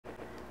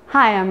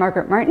Hi, I'm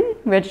Margaret Martin,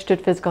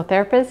 registered physical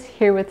therapist,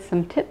 here with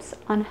some tips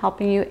on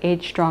helping you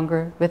age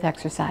stronger with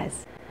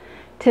exercise.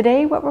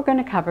 Today, what we're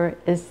going to cover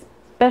is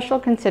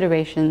special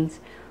considerations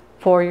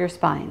for your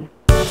spine.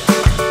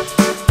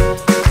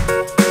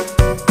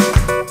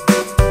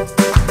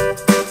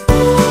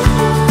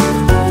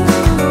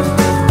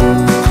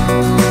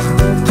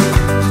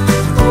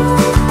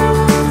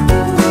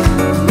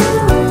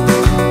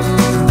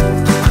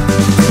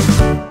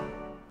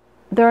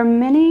 There are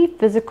many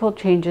physical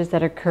changes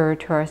that occur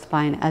to our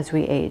spine as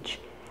we age,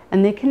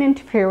 and they can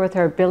interfere with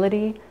our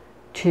ability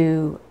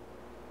to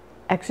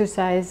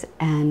exercise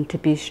and to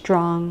be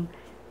strong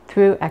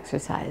through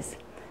exercise.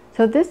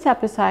 So this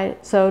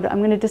episode, I'm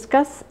going to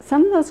discuss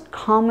some of those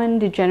common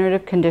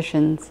degenerative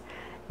conditions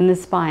in the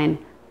spine,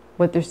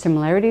 what their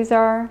similarities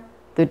are,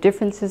 their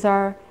differences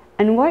are,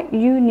 and what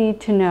you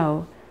need to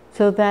know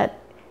so that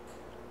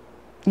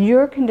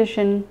your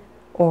condition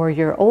or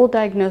your old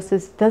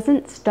diagnosis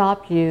doesn't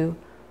stop you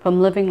from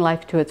living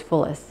life to its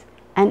fullest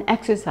and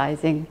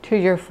exercising to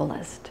your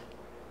fullest.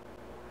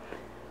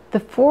 The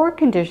four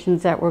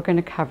conditions that we're going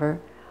to cover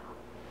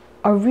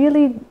are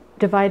really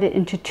divided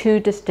into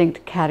two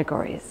distinct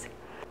categories.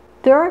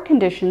 There are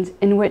conditions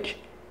in which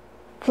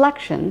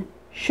flexion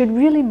should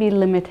really be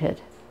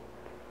limited.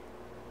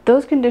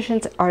 Those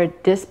conditions are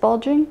disc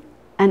bulging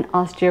and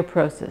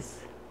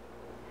osteoporosis.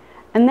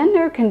 And then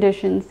there are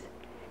conditions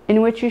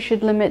in which you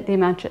should limit the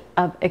amount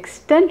of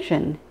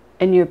extension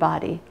in your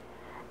body,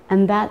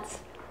 and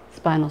that's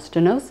spinal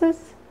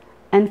stenosis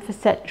and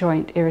facet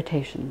joint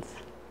irritations.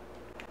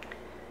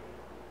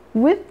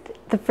 With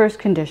the first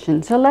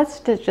condition, so let's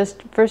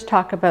just first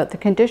talk about the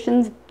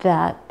conditions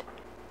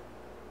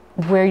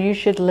where you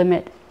should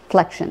limit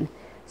flexion.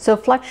 So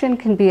flexion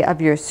can be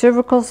of your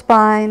cervical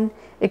spine,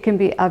 it can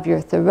be of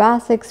your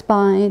thoracic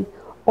spine,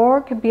 or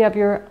it can be of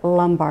your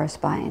lumbar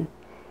spine.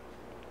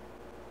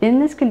 In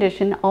this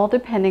condition, all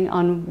depending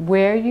on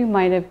where you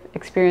might have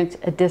experienced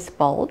a disc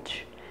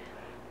bulge,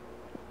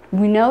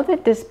 we know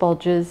that disc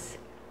bulges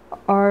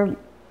are,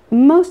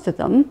 most of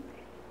them,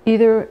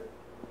 either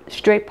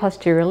straight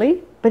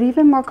posteriorly, but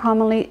even more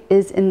commonly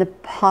is in the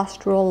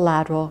postural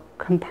lateral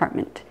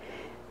compartment.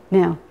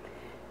 Now,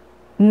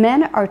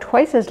 men are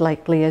twice as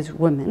likely as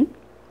women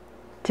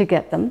to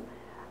get them,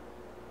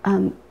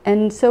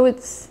 and so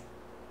it's,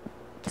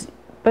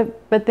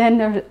 but then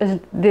there's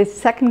the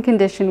second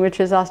condition,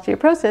 which is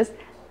osteoporosis,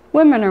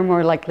 women are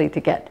more likely to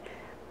get.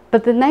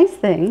 But the nice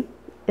thing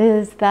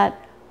is that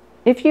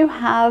if you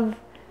have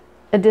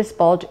a disc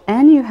bulge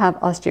and you have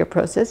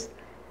osteoporosis,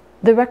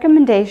 the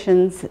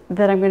recommendations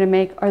that I'm going to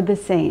make are the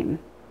same.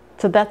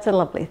 So that's a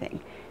lovely thing.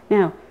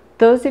 Now,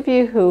 those of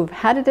you who've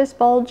had a disc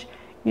bulge,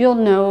 you'll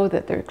know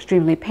that they're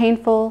extremely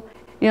painful.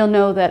 You'll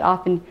know that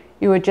often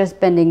you were just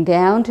bending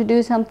down to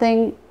do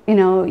something, you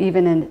know,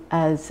 even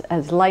as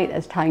light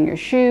as tying your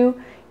shoe.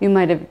 You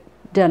might have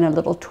done a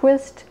little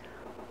twist.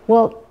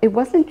 Well, it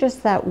wasn't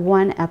just that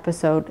one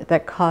episode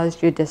that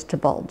caused your disc to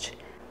bulge.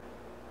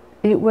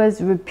 It was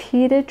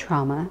repeated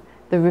trauma,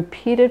 the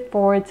repeated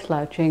forward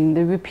slouching,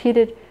 the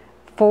repeated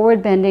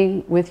forward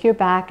bending with your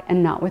back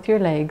and not with your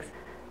legs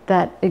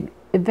that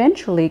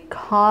eventually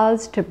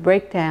caused to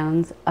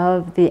breakdowns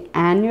of the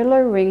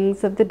annular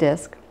rings of the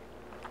disc,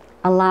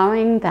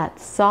 allowing that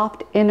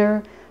soft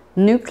inner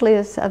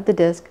nucleus of the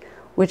disc,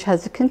 which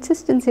has a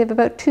consistency of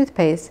about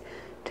toothpaste,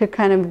 to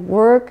kind of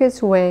work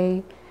its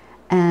way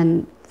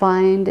and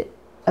find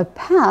a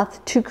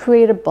path to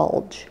create a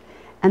bulge.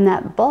 And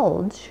that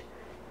bulge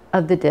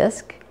of the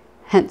disc,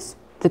 hence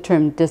the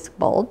term disc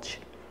bulge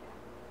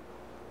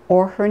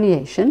or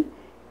herniation,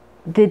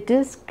 the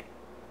disc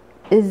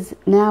is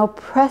now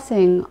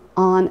pressing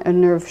on a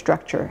nerve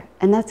structure,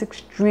 and that's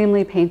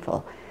extremely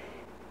painful.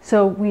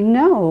 So we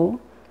know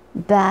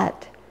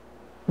that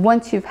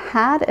once you've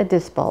had a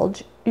disc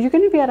bulge, you're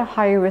going to be at a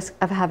higher risk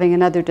of having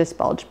another disc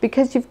bulge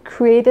because you've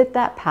created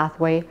that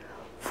pathway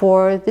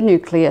for the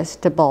nucleus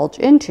to bulge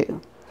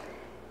into.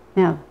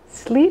 Now,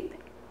 sleep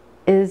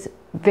is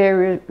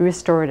very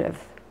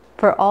restorative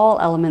for all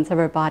elements of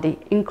our body,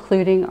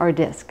 including our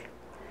disc.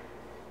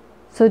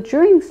 So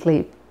during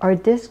sleep, our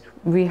discs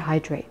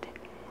rehydrate.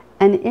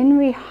 And in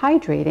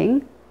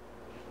rehydrating,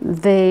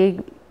 they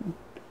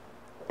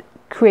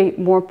create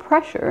more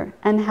pressure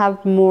and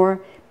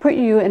put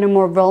you in a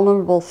more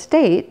vulnerable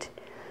state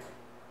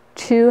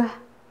to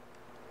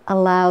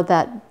allow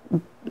that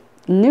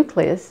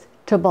nucleus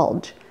to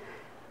bulge.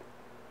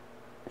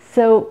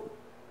 So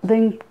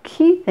the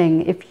key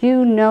thing, if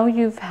you know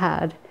you've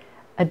had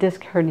a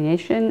disc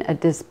herniation, a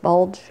disc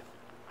bulge,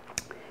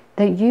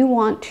 that you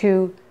want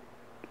to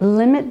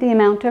limit the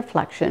amount of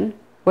flexion,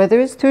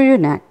 whether it's through your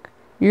neck,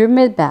 your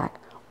mid-back,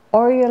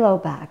 or your low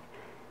back,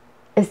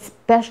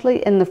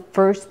 especially in the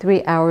first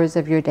 3 hours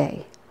of your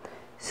day.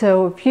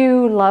 So if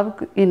you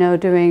love,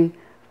 doing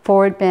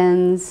forward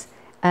bends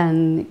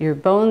and your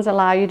bones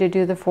allow you to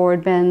do the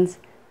forward bends,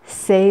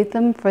 save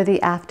them for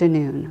the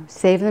afternoon.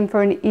 Save them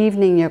for an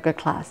evening yoga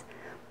class.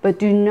 But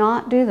do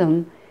not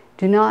do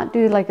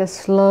like a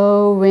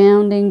slow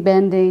rounding,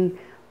 bending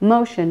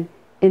motion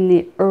in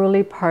the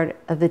early part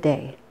of the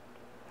day.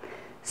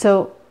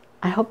 So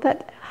I hope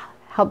that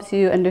helps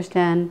you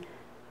understand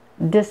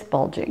disc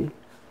bulging.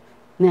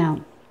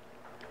 Now,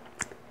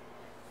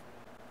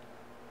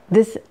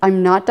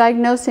 I'm not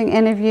diagnosing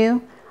any of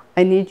you.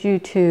 I need you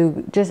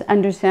to just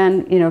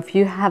understand, if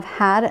you have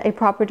had a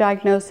proper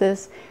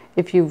diagnosis,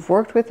 if you've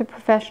worked with a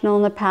professional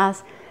in the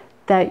past,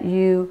 that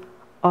you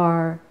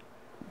are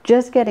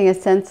just getting a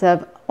sense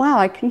of, wow,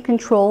 I can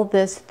control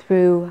this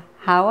through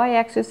how I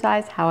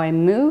exercise, how I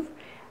move,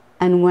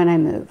 and when I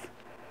move.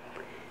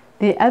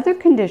 The other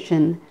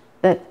condition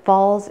that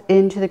falls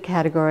into the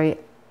category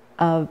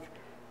of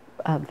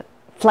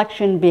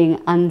flexion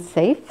being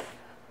unsafe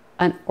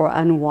or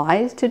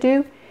unwise to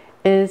do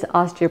is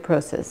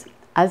osteoporosis.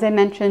 As I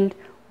mentioned,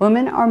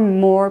 women are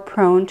more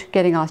prone to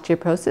getting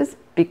osteoporosis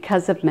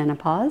because of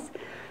menopause.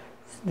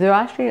 They're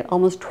actually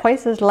almost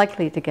twice as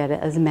likely to get it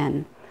as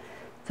men.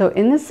 So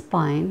in the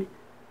spine,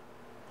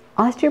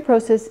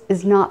 osteoporosis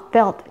is not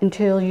felt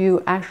until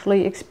you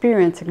actually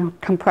experience a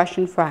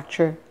compression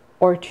fracture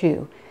or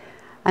two.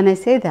 And I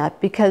say that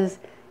because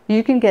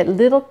you can get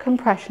little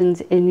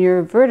compressions in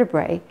your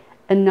vertebrae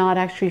and not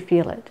actually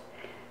feel it.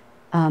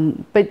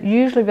 But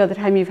usually by the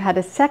time you've had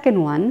a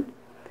second one,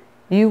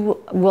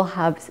 you will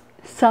have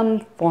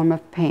some form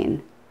of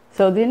pain.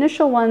 So the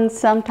initial ones,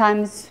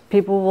 sometimes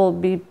people will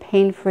be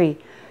pain-free.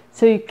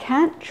 So you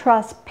can't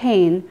trust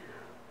pain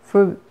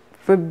for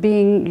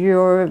being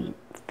your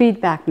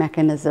feedback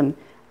mechanism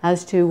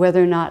as to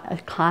whether or not a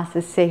class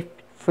is safe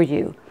for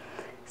you.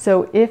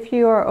 So if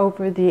you are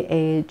over the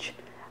age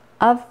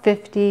of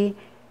 50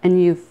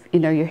 and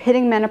you're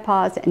hitting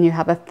menopause and you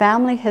have a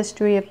family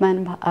history of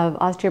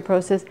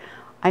osteoporosis,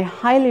 I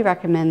highly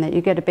recommend that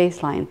you get a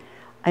baseline.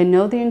 I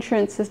know the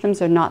insurance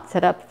systems are not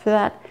set up for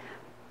that,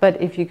 but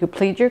if you could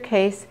plead your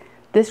case,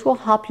 this will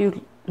help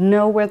you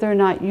know whether or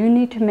not you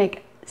need to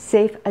make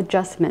safe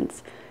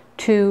adjustments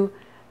to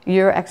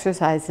your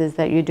exercises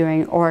that you're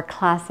doing or a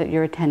class that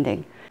you're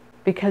attending.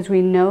 Because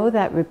we know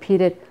that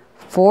repeated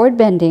forward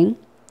bending,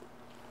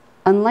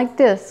 unlike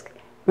disc,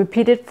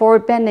 repeated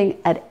forward bending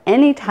at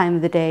any time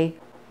of the day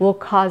will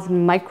cause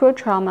micro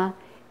trauma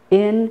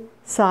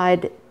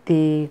inside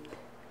the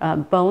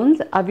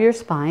bones of your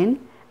spine,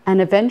 and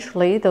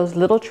eventually those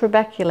little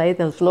trabeculae,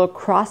 those little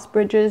cross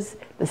bridges,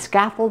 the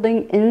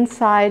scaffolding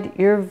inside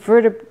your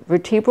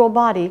vertebral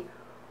body,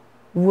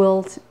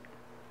 you'll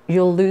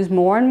lose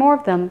more and more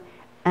of them,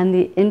 and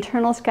the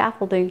internal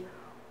scaffolding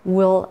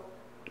will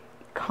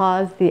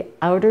cause the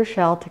outer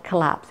shell to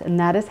collapse, and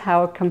that is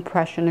how a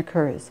compression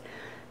occurs.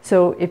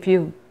 So if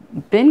you've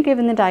been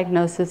given the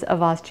diagnosis of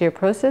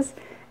osteoporosis,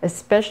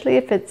 especially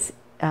if it's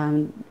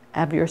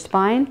of your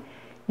spine,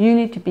 you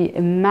need to be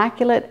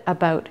immaculate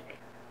about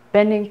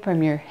bending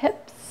from your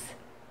hips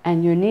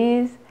and your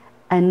knees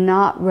and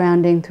not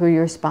rounding through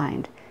your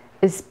spine,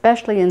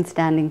 especially in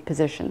standing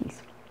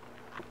positions.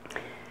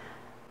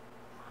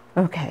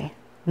 Okay,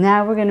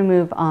 now we're going to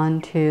move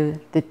on to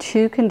the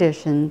two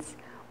conditions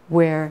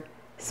where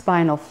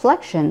spinal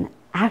flexion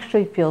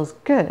actually feels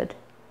good,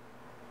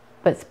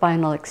 but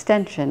spinal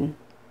extension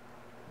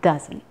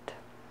doesn't.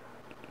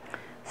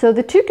 So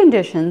the two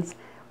conditions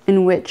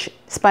in which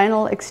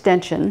spinal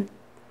extension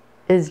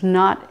is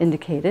not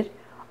indicated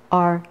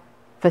are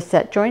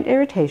facet joint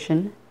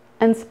irritation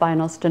and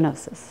spinal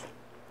stenosis.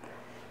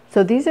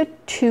 So these are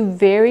two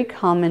very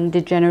common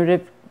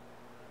degenerative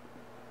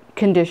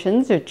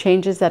conditions or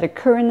changes that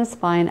occur in the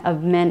spine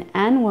of men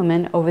and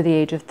women over the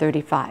age of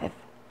 35.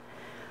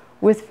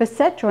 With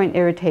facet joint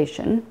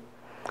irritation,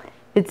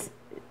 it's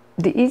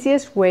the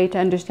easiest way to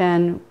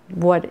understand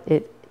what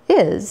it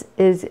is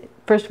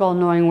first of all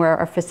knowing where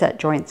our facet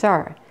joints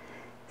are.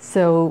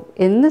 So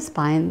in the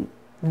spine,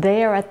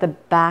 they are at the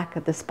back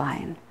of the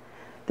spine.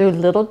 They're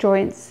little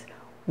joints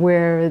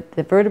where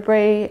the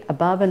vertebrae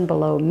above and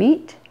below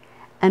meet,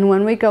 and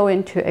when we go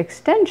into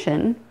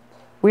extension,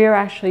 we are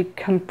actually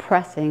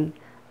compressing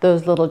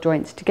those little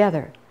joints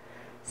together.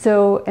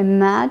 So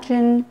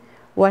imagine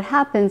what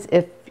happens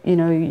if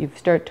you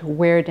start to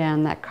wear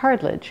down that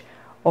cartilage,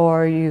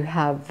 or you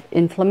have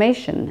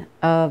inflammation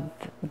of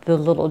the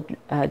little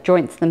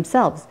joints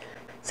themselves.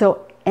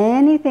 So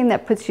anything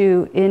that puts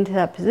you into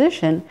that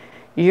position,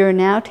 you're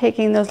now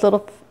taking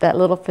that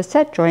little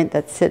facet joint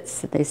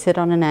they sit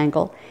on an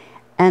angle,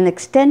 and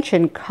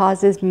extension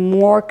causes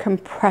more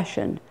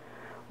compression,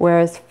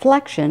 whereas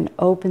flexion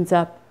opens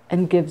up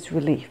and gives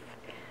relief.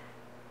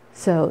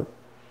 So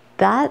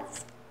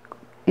that's,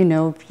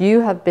 if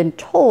you have been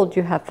told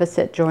you have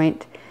facet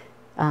joint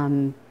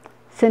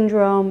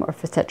syndrome or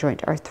facet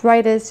joint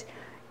arthritis,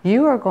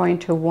 you are going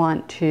to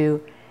want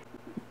to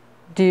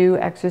do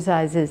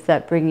exercises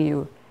that bring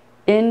you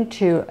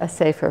into a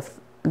safer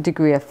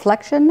degree of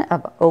flexion,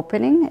 of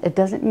opening. It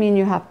doesn't mean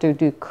you have to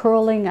do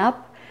curling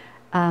up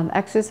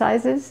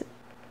exercises,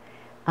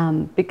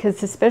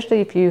 because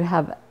especially if you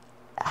have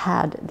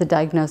had the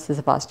diagnosis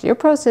of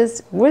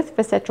osteoporosis with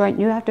facet joint,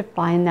 you have to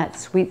find that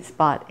sweet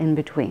spot in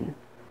between.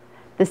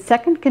 The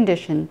second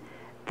condition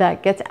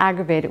that gets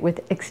aggravated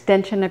with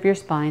extension of your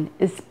spine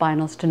is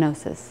spinal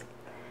stenosis.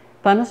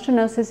 Spinal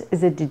stenosis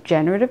is a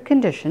degenerative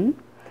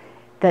condition.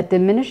 that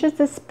diminishes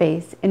the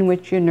space in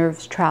which your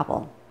nerves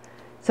travel.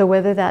 So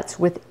whether that's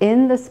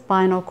within the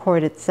spinal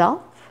cord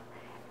itself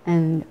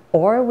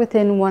or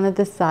within one of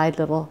the side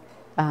little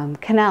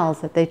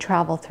canals that they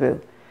travel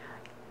through.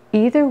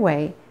 Either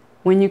way,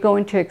 when you go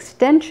into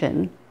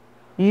extension,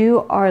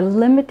 you are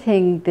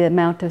limiting the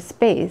amount of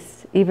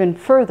space even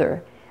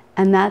further,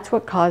 and that's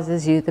what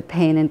causes you the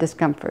pain and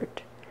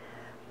discomfort.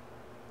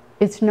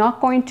 It's not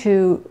going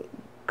to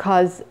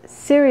cause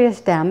serious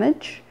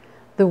damage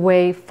the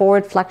way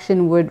forward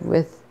flexion would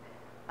with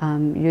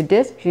your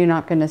disc. You're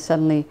not going to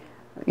suddenly,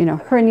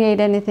 herniate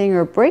anything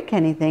or break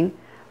anything,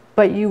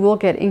 but you will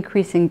get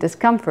increasing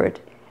discomfort.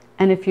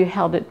 And if you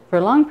held it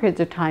for long periods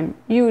of time,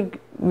 you would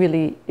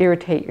really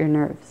irritate your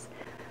nerves.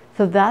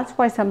 So that's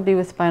why somebody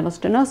with spinal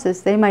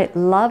stenosis, they might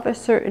love a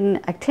certain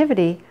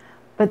activity,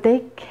 but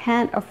they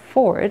can't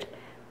afford,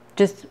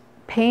 just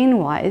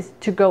pain-wise,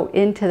 to go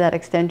into that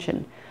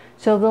extension.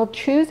 So they'll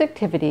choose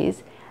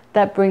activities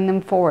that bring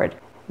them forward.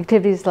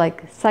 Activities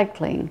like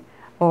cycling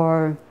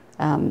or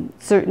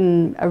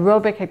certain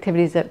aerobic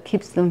activities that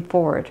keeps them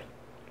forward.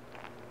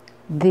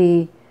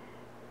 The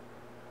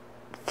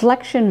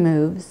flexion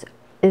moves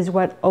is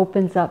what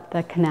opens up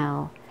the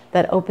canal,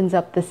 that opens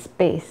up the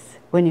space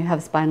when you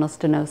have spinal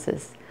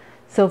stenosis.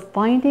 So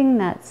finding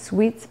that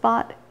sweet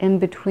spot in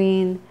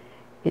between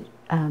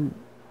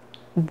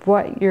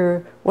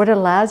what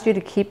allows you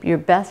to keep your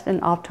best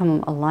and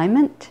optimum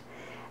alignment,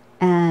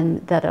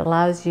 and that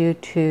allows you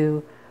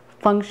to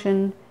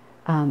function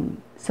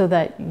so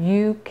that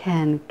you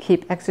can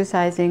keep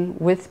exercising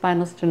with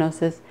spinal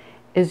stenosis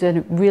is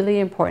a really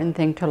important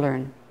thing to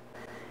learn.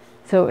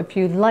 So if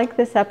you like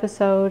this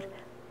episode,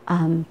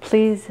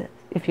 please,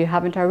 if you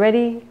haven't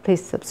already,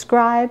 please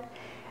subscribe.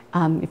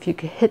 If you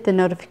could hit the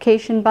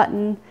notification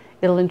button,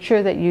 it'll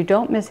ensure that you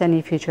don't miss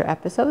any future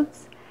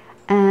episodes.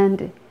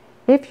 And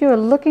if you're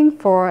looking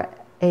for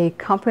a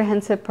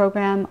comprehensive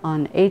program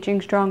on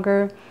aging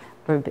stronger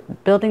or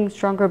building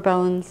stronger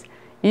bones,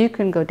 you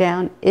can go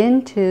down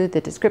into the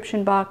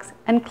description box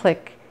and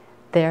click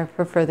there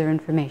for further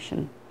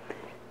information.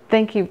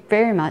 Thank you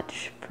very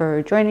much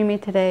for joining me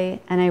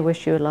today, and I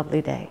wish you a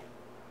lovely day.